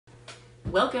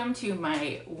Welcome to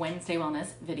my Wednesday Wellness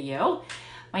video.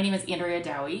 My name is Andrea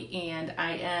Dowie and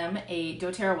I am a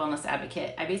doTERRA wellness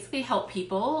advocate. I basically help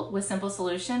people with simple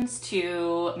solutions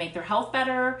to make their health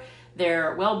better,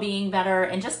 their well-being better,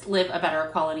 and just live a better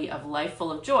quality of life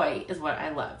full of joy is what I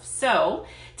love. So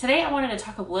today I wanted to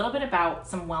talk a little bit about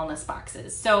some wellness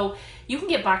boxes. So you can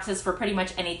get boxes for pretty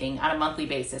much anything on a monthly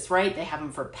basis, right? They have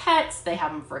them for pets, they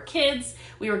have them for kids.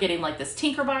 We were getting like this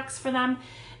Tinker box for them.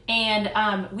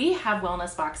 And we have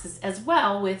wellness boxes as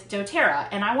well with doTERRA.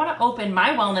 And I want to open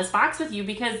my wellness box with you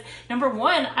because number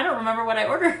one, I don't remember what I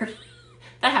ordered.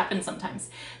 That happens sometimes.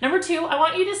 Number two, I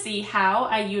want you to see how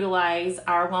I utilize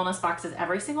our wellness boxes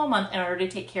every single month in order to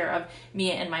take care of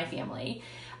me and my family.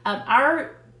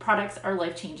 Our products are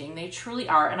life-changing. They truly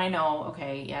are. And I know,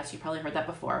 okay, yes, you probably heard that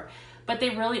before. But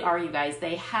they really are, you guys.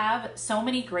 They have so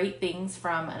many great things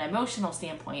from an emotional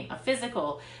standpoint, a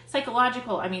physical,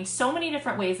 psychological. I mean, so many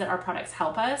different ways that our products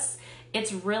help us.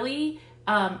 It's really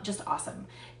just awesome.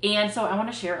 And so I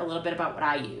want to share a little bit about what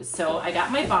I use. So I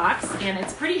got my box and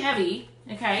it's pretty heavy,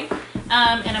 okay?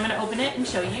 And I'm going to open it and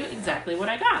show you exactly what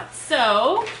I got.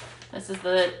 So this is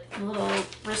the little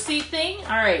receipt thing.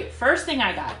 All right, first thing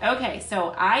I got. Okay, so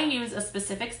I use a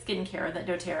specific skincare that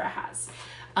doTERRA has.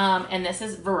 And this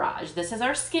is Virage. This is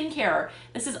our skincare.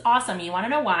 This is awesome. You want to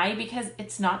know why? Because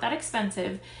it's not that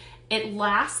expensive. It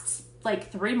lasts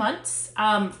like 3 months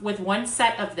with one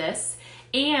set of this.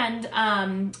 And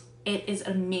it is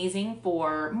amazing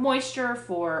for moisture,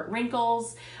 for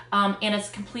wrinkles, and it's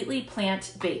completely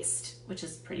plant-based, which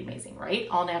is pretty amazing, right?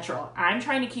 All natural. I'm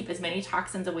trying to keep as many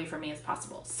toxins away from me as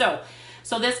possible. So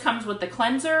this comes with the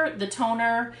cleanser, the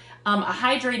toner, a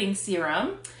hydrating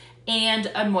serum, and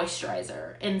a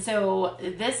moisturizer. And so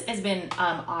this has been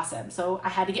awesome. So I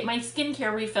had to get my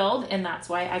skincare refilled, and that's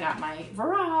why I got my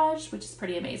Virage, which is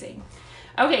pretty amazing.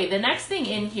 Okay, the next thing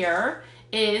in here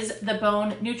is the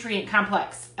Bone Nutrient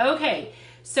Complex. Okay,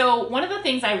 so one of the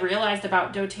things I realized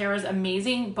about doTERRA's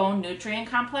amazing Bone Nutrient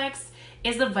Complex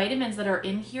is the vitamins that are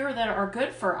in here that are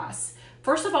good for us.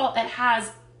 First of all, it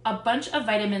has a bunch of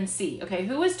vitamin C. Okay,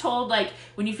 who is told, like,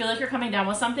 when you feel like you're coming down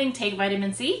with something, take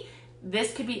vitamin C?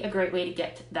 This could be a great way to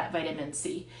get that vitamin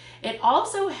C. It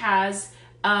also has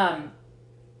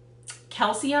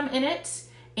calcium in it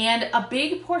and a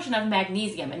big portion of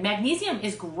magnesium. And magnesium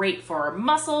is great for our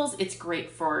muscles. It's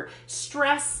great for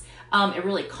stress. It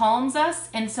really calms us.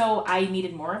 And so I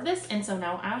needed more of this. And so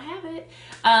now I have it.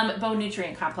 Bone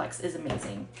Nutrient Complex is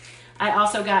amazing. I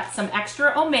also got some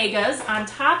extra omegas on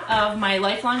top of my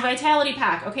Lifelong Vitality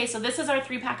Pack. Okay, so this is our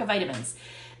 3-pack of vitamins.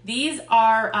 These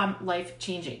are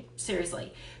life-changing,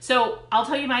 seriously. So I'll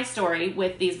tell you my story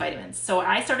with these vitamins. So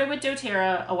I started with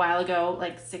doTERRA a while ago,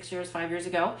 like 6 years, 5 years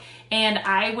ago, and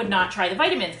I would not try the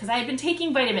vitamins because I had been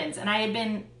taking vitamins and I had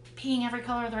been peeing every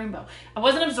color of the rainbow. I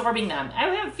wasn't absorbing them. I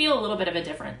would feel a little bit of a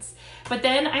difference. But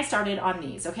then I started on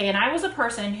these, okay? And I was a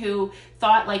person who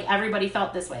thought like everybody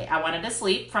felt this way. I wanted to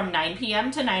sleep from 9 p.m.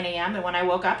 to 9 a.m. And when I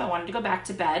woke up, I wanted to go back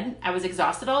to bed. I was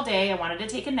exhausted all day. I wanted to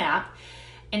take a nap.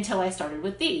 Until I started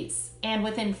with these. And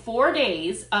within 4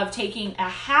 days of taking a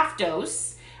half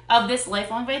dose of this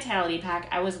Lifelong Vitality Pack,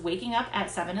 I was waking up at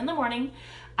 7 in the morning.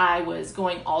 I was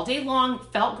going all day long,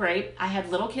 felt great. I had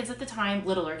little kids at the time,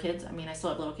 littler kids. I mean, I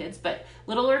still have little kids, but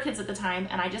littler kids at the time.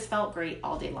 And I just felt great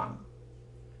all day long,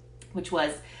 which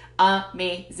was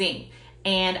amazing.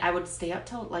 And I would stay up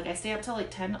till, I stay up till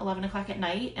like 10, 11 o'clock at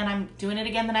night, and I'm doing it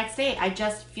again the next day. I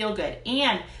just feel good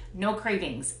and no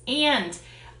cravings. And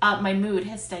my mood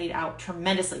has steadied out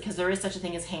tremendously because there is such a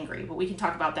thing as hangry, but we can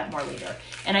talk about that more later.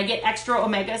 And I get extra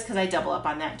omegas because I double up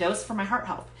on that dose for my heart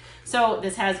health. So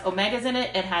this has omegas in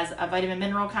it. It has a vitamin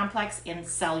mineral complex and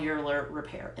cellular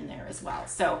repair in there as well.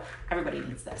 So everybody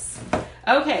needs this.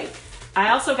 Okay, I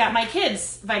also got my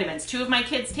kids' vitamins. 2 of my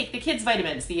kids take the kids'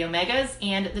 vitamins, the omegas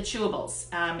and the chewables.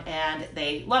 And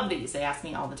they love these. They ask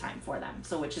me all the time for them,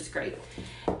 so which is great.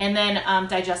 And then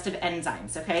digestive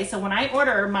enzymes, okay? So when I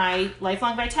order my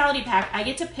Lifelong Vitality Pack, I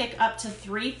get to pick up to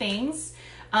 3 things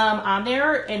on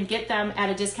there and get them at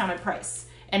a discounted price.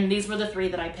 And these were the 3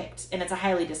 that I picked, and it's a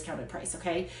highly discounted price,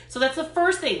 okay? So that's the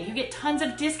first thing. You get tons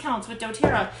of discounts with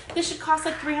doTERRA. This should cost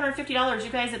like $350. You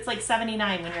guys, it's like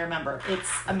 $79 when you're a member. It's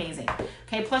amazing,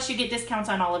 okay? Plus you get discounts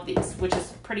on all of these, which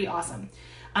is pretty awesome.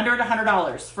 Under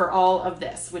 $100 for all of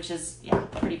this, which is, yeah,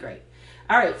 pretty great.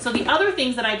 All right, so the other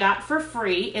things that I got for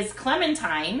free is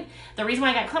Clementine. The reason why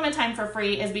I got Clementine for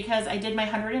free is because I did my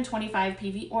 125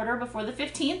 PV order before the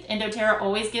 15th, and doTERRA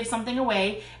always gives something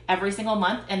away every single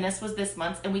month, and this was this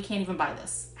month, and we can't even buy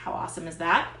this. How awesome is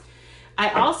that?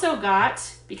 I also got,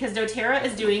 because doTERRA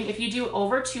is doing, if you do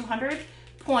over 200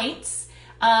 points,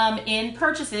 in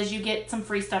purchases, you get some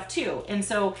free stuff too. And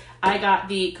so I got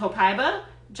the Copaiba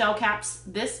gel caps,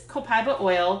 this Copaiba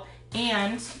oil,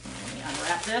 and let me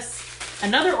unwrap this.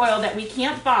 Another oil that we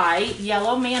can't buy,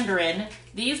 yellow mandarin.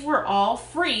 These were all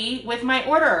free with my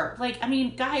order. Like, I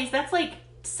mean, guys, that's like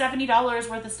 $70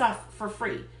 worth of stuff for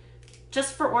free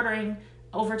just for ordering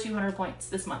over 200 points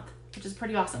this month, which is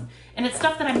pretty awesome. And it's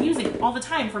stuff that I'm using all the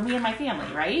time for me and my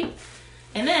family, right?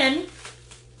 And then,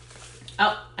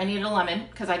 oh, I needed a lemon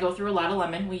because I go through a lot of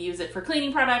lemon. We use it for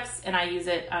cleaning products, and I use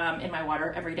it in my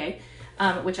water every day,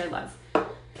 which I love.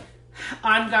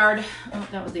 On Guard, oh,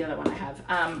 that was the other one I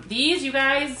have. These, you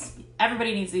guys,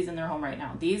 everybody needs these in their home right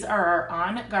now. These are our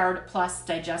On Guard Plus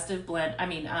Protective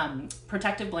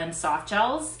Blend Soft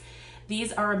Gels.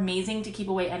 These are amazing to keep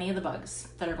away any of the bugs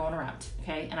that are going around,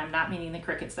 okay? And I'm not meaning the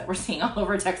crickets that we're seeing all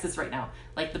over Texas right now,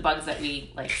 like the bugs that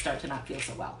we like start to not feel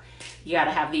so well. You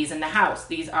gotta have these in the house.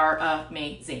 These are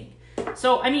amazing.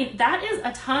 So, I mean, that is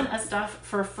a ton of stuff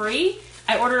for free.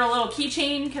 I ordered a little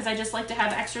keychain because I just like to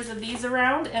have extras of these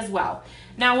around as well.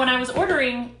 Now, when I was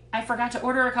ordering, I forgot to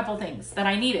order a couple things that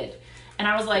I needed. And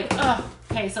I was like, oh,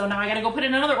 okay, so now I gotta go put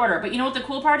in another order. But you know what the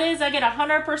cool part is? I get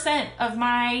 100% of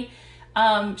my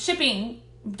shipping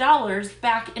dollars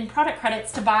back in product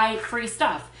credits to buy free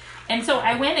stuff. And so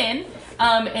I went in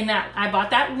and I bought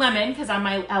that lemon because on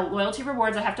my loyalty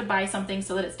rewards, I have to buy something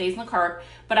so that it stays in the cart.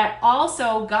 But I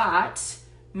also got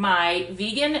my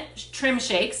vegan trim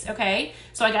shakes, okay?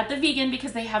 So I got the vegan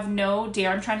because they have no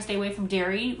dairy. I'm trying to stay away from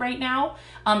dairy right now,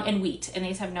 and wheat, and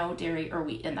these have no dairy or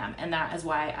wheat in them, and that is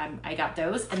why I got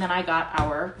those. And then I got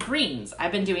our greens.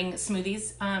 I've been doing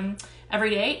smoothies every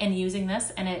day and using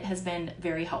this, and it has been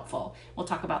very helpful. We'll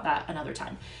talk about that another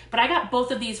time. But I got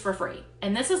both of these for free,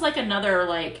 and this is like another,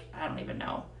 like, I don't even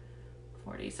know,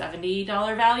 $40,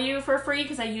 $70 value for free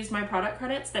because I used my product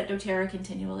credits that doTERRA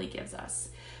continually gives us.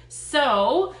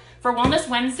 So for Wellness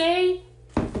Wednesday,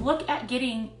 look at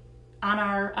getting on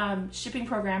our shipping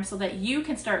program so that you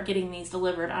can start getting these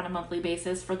delivered on a monthly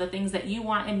basis for the things that you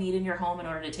want and need in your home in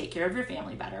order to take care of your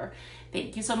family better.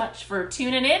 Thank you so much for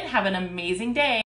tuning in. Have an amazing day.